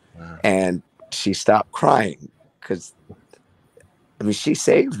 Wow. And she stopped crying because, I mean, she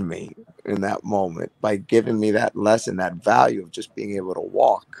saved me in that moment by giving me that lesson, that value of just being able to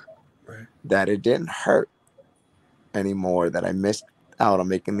walk, that it didn't hurt anymore, that I missed out on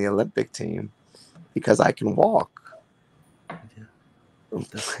making the Olympic team because I can walk.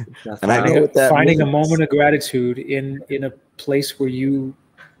 That's and I know what that finding means. a moment of gratitude in a place where you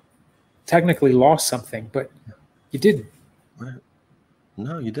technically lost something, but you didn't. Right.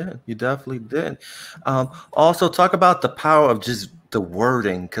 No, you didn't. You definitely did. Also, talk about the power of just the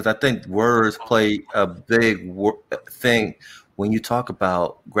wording, because I think words play a big thing when you talk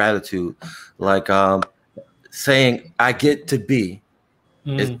about gratitude. Like saying "I get to be"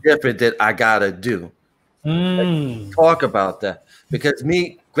 is different than "I gotta do." Like, talk about that. Because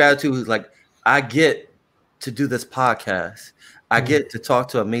gratitude is like, I get to do this podcast. I get to talk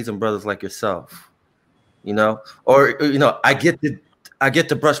to amazing brothers like yourself, or I get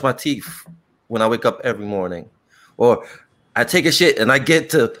to brush my teeth when I wake up every morning, or I take a shit and I get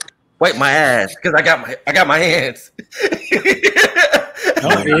to wipe my ass because I got my hands.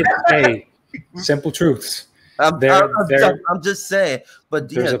 Hey, simple truths. I'm just saying, but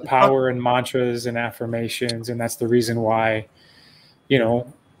there's a power in mantras and affirmations, and that's the reason why, you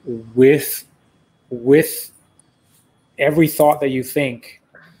know, with every thought that you think,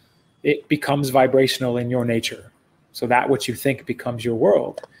 it becomes vibrational in your nature. So that what you think becomes your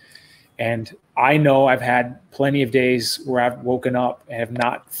world. And I know I've had plenty of days where I've woken up and have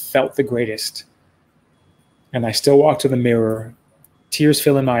not felt the greatest. And I still walk to the mirror, tears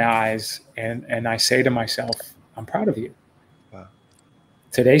fill in my eyes, and I say to myself, I'm proud of you. Wow.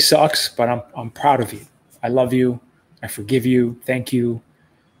 Today sucks, but I'm proud of you. I love you. I forgive you. Thank you.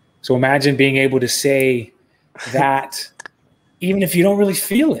 So imagine being able to say that even if you don't really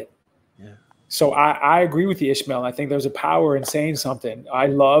feel it. Yeah. So I agree with you, Ishmael. I think there's a power in saying something. I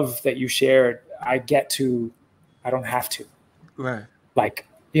love that you shared. I don't have to. Right. Like,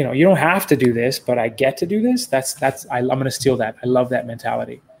 you know, you don't have to do this, but I get to do this. I'm going to steal that. I love that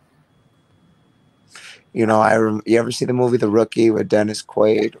mentality. You know, you ever see the movie The Rookie with Dennis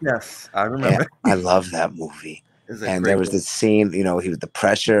Quaid? Yes, I remember. I love that movie. And there was this scene, you know, he was the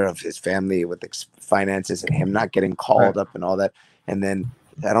pressure of his family with the finances and him not getting called up and all that. And then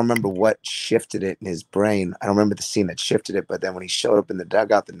I don't remember what shifted it in his brain. I don't remember the scene that shifted it. But then when he showed up in the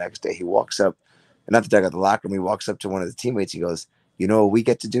dugout the next day, he walks up, not the dugout, the locker room. He walks up to one of the teammates. He goes, you know what we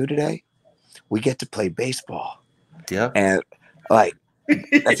get to do today? We get to play baseball. Yeah. And like,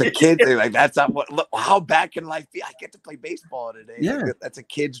 that's a kid thing. Like, that's not what, look, how bad can life be? I get to play baseball today. Yeah. Like, that's a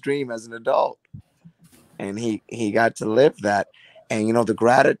kid's dream as an adult. And he got to live that. And, you know, the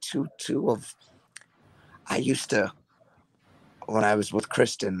gratitude too of, I used to, when I was with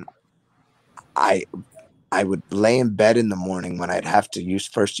Kristen, I would lay in bed in the morning when I'd have to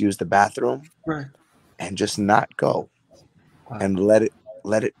first use the bathroom, and just not go, and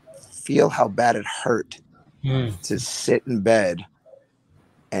let it feel how bad it hurt to sit in bed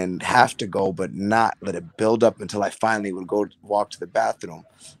and have to go, but not let it build up until I finally would go walk to the bathroom,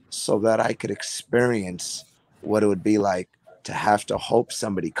 so that I could experience what it would be like to have to hope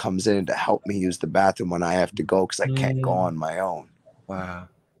somebody comes in to help me use the bathroom when I have to go, because I can't go on my own. Wow.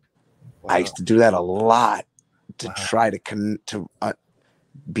 I used to do that a lot to try to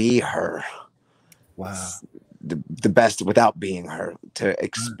be her. Wow. The best without being her, to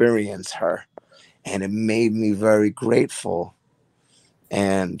experience her. And it made me very grateful.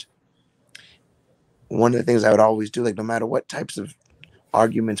 And one of the things I would always do, like no matter what types of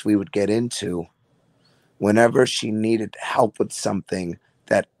arguments we would get into, whenever she needed help with something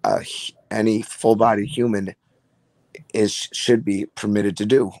that any full-bodied human should be permitted to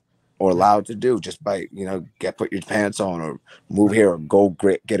do or allowed to do, just by, you know, put your pants on or move here or go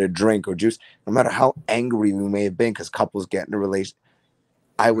get a drink or juice, no matter how angry we may have been, because couples get in a relation,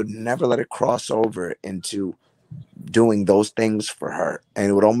 I would never let it cross over into doing those things for her. And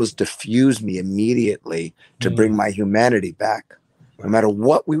it would almost diffuse me immediately to bring my humanity back. No matter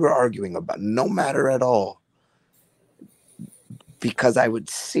what we were arguing about, no matter at all. Because I would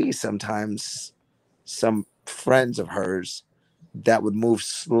see sometimes some friends of hers that would move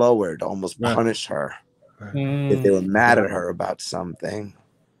slower to almost punish her if they were mad at her about something.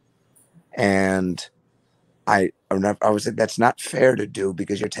 And I was like, that's not fair to do,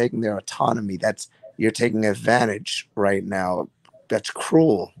 because you're taking their autonomy. You're taking advantage right now. That's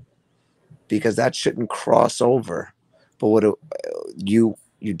cruel, because that shouldn't cross over. But you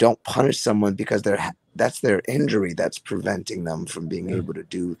don't punish someone because that's their injury that's preventing them from being able to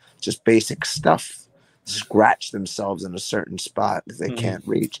do just basic stuff, scratch themselves in a certain spot that they can't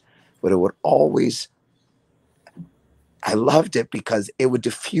reach. But it would always, I loved it because it would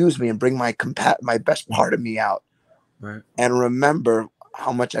diffuse me and bring my best part of me out, and remember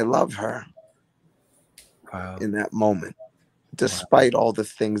how much I love her in that moment, despite all the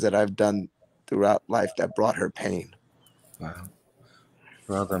things that I've done throughout life that brought her pain. Wow.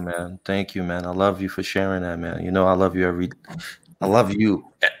 Brother, man, thank you, man. I love you for sharing that, man. You know, I love you I love you.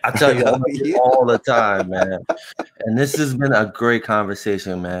 I tell you, I love you all the time, man. And this has been a great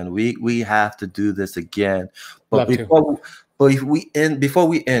conversation, man. We have to do this again. But before we end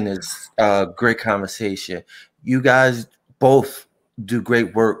this great conversation, you guys both do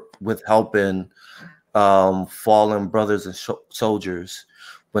great work with helping fallen brothers and soldiers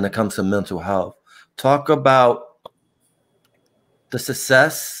when it comes to mental health. Talk about the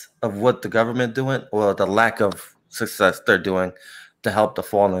success of what the government doing, or the lack of success they're doing to help the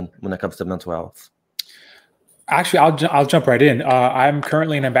fallen when it comes to mental health. Actually, I'll jump right in. I'm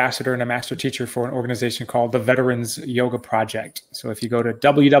currently an ambassador and a master teacher for an organization called the Veterans Yoga Project. So if you go to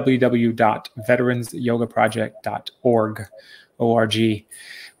www.veteransyogaproject.org,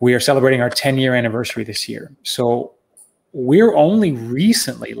 we are celebrating our 10-year anniversary this year. So we're only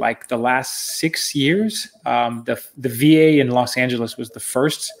recently, like the last 6 years, the VA in Los Angeles was the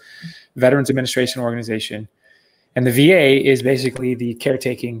first Veterans Administration organization. And the VA is basically the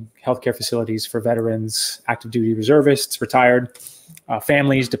caretaking healthcare facilities for veterans, active duty reservists, retired,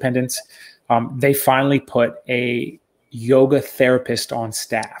 families, dependents. They finally put a yoga therapist on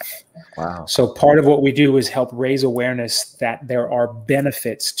staff. Wow. So part of what we do is help raise awareness that there are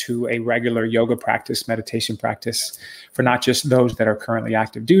benefits to a regular yoga practice, meditation practice, for not just those that are currently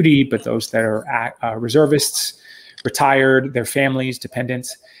active duty, but those that are reservists, retired, their families,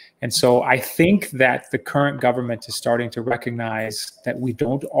 dependents. And so I think that the current government is starting to recognize that we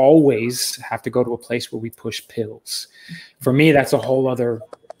don't always have to go to a place where we push pills. For me, that's a whole other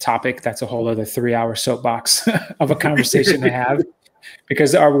topic. That's a whole other 3-hour soapbox of a conversation to have,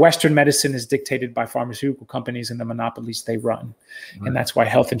 because our Western medicine is dictated by pharmaceutical companies and the monopolies they run. Right. And that's why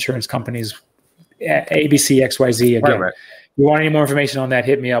health insurance companies, ABC, XYZ, again, right. You want any more information on that,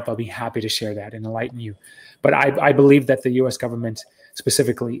 hit me up. I'll be happy to share that and enlighten you. But I believe that the US government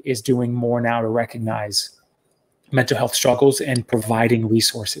specifically is doing more now to recognize mental health struggles and providing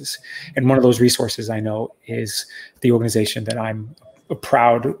resources. And one of those resources I know is the organization that I'm a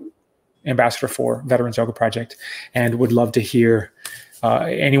proud ambassador for, Veterans Yoga Project, and would love to hear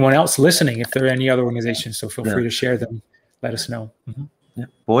anyone else listening, if there are any other organizations. So feel free to share them. Let us know. Mm-hmm. Yeah.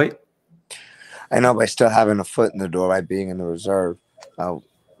 Boyd? I know by still having a foot in the door, by being in the reserve,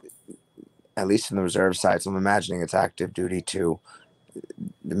 at least in the reserve side, so I'm imagining it's active duty too.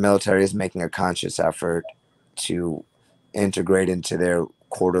 The military is making a conscious effort to integrate into their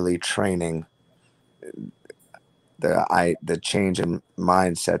quarterly training the change in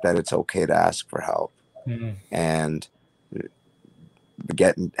mindset that it's okay to ask for help, and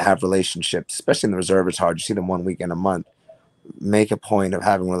have relationships, especially in the reserve. It's hard. You see them 1 weekend a month. Make a point of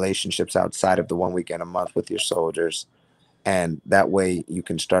having relationships outside of the 1 weekend a month with your soldiers, and that way you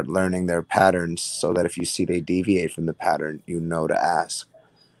can start learning their patterns, so that if you see they deviate from the pattern, you know to ask.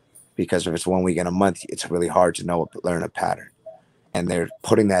 Because if it's 1 weekend a month, it's really hard to learn a pattern, and they're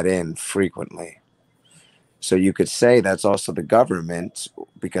putting that in frequently. So you could say that's also the government,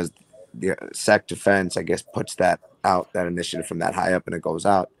 because the Sec Defense, I guess, puts that out, that initiative from that high up, and it goes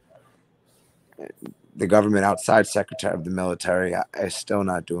out. The government outside Secretary of the Military is still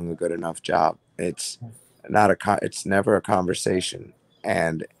not doing a good enough job. It's never a conversation,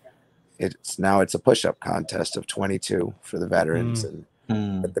 and it's a push-up contest of 22 for the veterans, and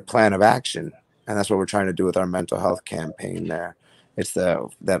the plan of action, and that's what we're trying to do with our mental health campaign there. It's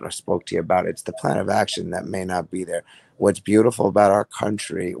that I spoke to you about. It's the plan of action that may not be there. What's beautiful about our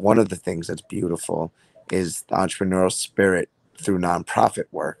country, one of the things that's beautiful, is the entrepreneurial spirit through nonprofit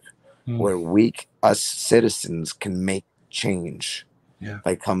work, where us citizens can make change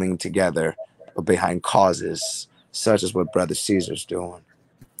by coming together behind causes such as what Brother Ceasar's doing.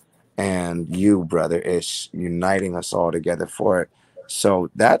 And you, Brother Ish, uniting us all together for it.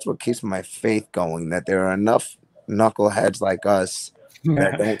 So that's what keeps my faith going, that there are enough knuckleheads like us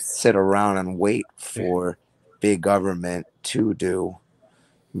that don't sit around and wait for big government to do,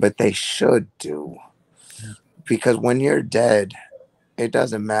 but they should do. Because when you're dead, it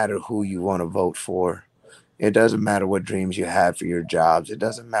doesn't matter who you want to vote for. It doesn't matter what dreams you had for your jobs. It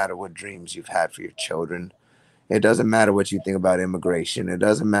doesn't matter what dreams you've had for your children. It doesn't matter what you think about immigration. It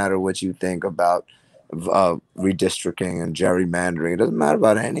doesn't matter what you think about redistricting and gerrymandering. It doesn't matter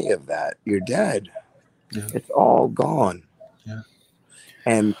about any of that. You're dead. Yeah. It's all gone. Yeah.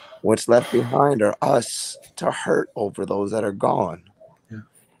 And what's left behind are us to hurt over those that are gone. Yeah.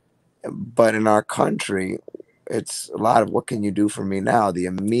 But in our country, it's a lot of what can you do for me now? The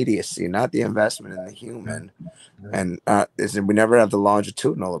immediacy, not the investment in the human. And we never have the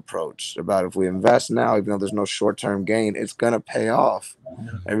longitudinal approach about if we invest now, even though there's no short-term gain, it's going to pay off. Yeah.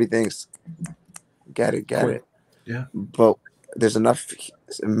 Everything's get it. Yeah. But there's enough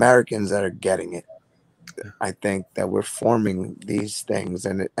Americans that are getting it. I think that we're forming these things,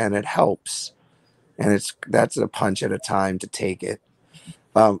 and it helps. And that's a punch at a time to take it.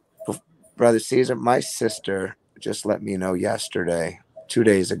 Brother Ceasar, my sister just let me know 2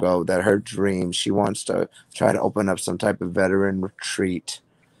 days ago, that her dream, she wants to try to open up some type of veteran retreat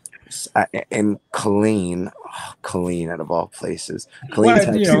in Killeen out of all places.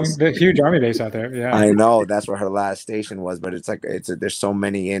 Killeen, the huge army base out there. Yeah, I know that's where her last station was, but there's so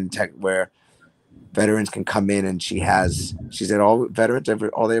many in tech where veterans can come in, and she said all veterans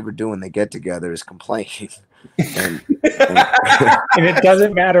all they ever do when they get together is complain. And it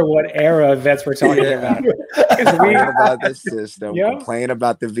doesn't matter what era of vets we're talking about. Complain about the system, complain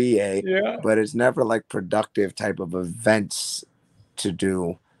about the VA, but it's never like productive type of events to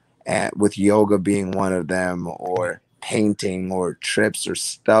do, and with yoga being one of them, or painting, or trips, or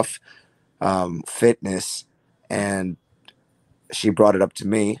stuff, fitness. And she brought it up to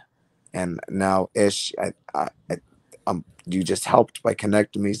me, And now, Ish, you just helped by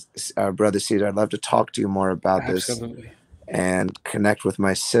connecting me, Brother Ceasar. I'd love to talk to you more about Absolutely. this and connect with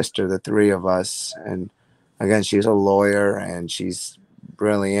my sister, the three of us. And again, she's a lawyer and she's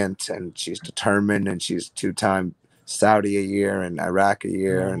brilliant and she's determined, and she's 2-time Saudi a year and Iraq a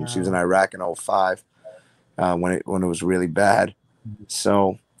year, and she was in Iraq in 2005 when it was really bad.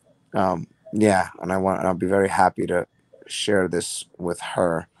 So yeah, and I'll be very happy to share this with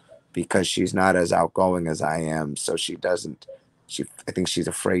her, because she's not as outgoing as I am. So I think she's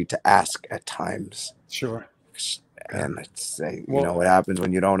afraid to ask at times. Sure. And you know what happens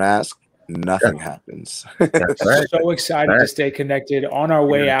when you don't ask? Nothing happens. That's right. So excited to stay connected. On our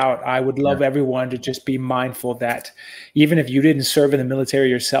way out, I would love everyone to just be mindful that even if you didn't serve in the military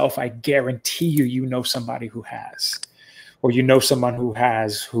yourself, I guarantee you know somebody who has, or you know someone who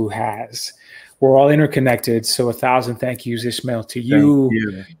has. We're all interconnected. So 1,000 thank yous, Ishmael, to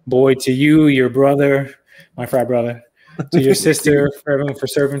you, Boyd, to you, your brother, my frat brother, to your sister, for everyone for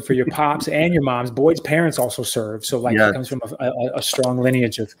serving, for your pops and your moms. Boyd's parents also serve. So like he comes from a strong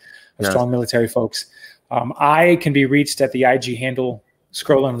lineage of strong military folks. I can be reached at the IG handle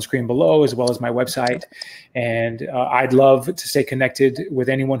scrolling on the screen below, as well as my website. And I'd love to stay connected with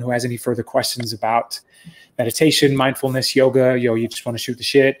anyone who has any further questions about meditation, mindfulness, yoga. You just want to shoot the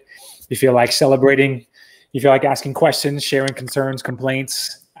shit. You feel like celebrating, you feel like asking questions, sharing concerns,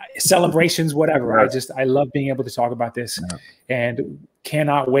 complaints, celebrations, whatever. I love being able to talk about this, and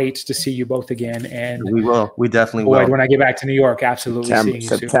cannot wait to see you both again. And we will. We definitely Boyd, will. when I get back to New York, absolutely seeing you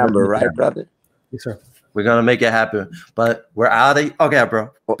September, right, brother? Yes, sir. We're gonna make it happen. But we're out of. Okay, bro.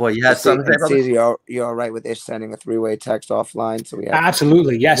 Boy, you had something to say, brother? You're all right with Ish sending a 3-way text offline? So we have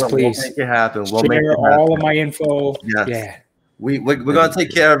absolutely, yes, please. We'll make it happen. We'll share make it happen. all of my info. Yes. Yeah. We're gonna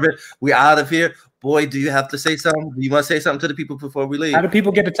take care of it. We're out of here. Boy, do you have to say something? Do you want to say something to the people before we leave? How do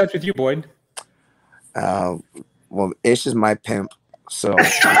people get in touch with you, Boyd? Well, Ish is my pimp, so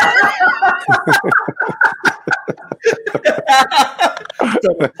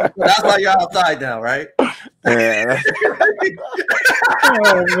That's why you're outside now, right? yeah.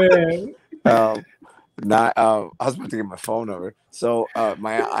 Oh man. I was about to get my phone number. So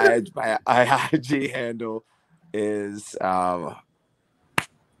my IG handle is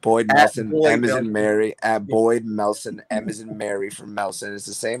Boyd Melson, M as in Mary, at Boyd Melson, M as in Mary from Melson. It's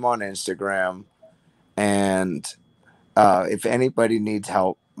the same on Instagram. And if anybody needs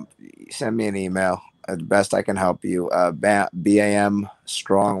help, send me an email. The best I can help you. BAM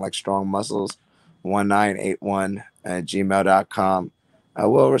strong, like strong muscles, 1981 at gmail.com. I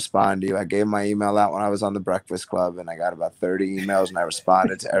will respond to you. I gave my email out when I was on the Breakfast Club, and I got about 30 emails, and I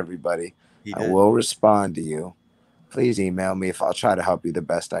responded to everybody. I will respond to you. Please email me if I'll try to help you the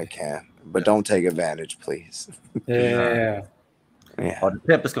best I can. But don't take advantage, please. Yeah. Yeah. Oh, the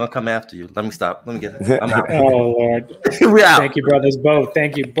pimp is gonna come after you. Let me stop. Let me get it. I'm out. Oh Lord. We out. Thank you, brothers, both.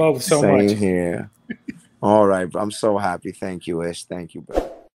 Thank you both so much. Same here. All right. I'm so happy. Thank you, Ish. Thank you, bro.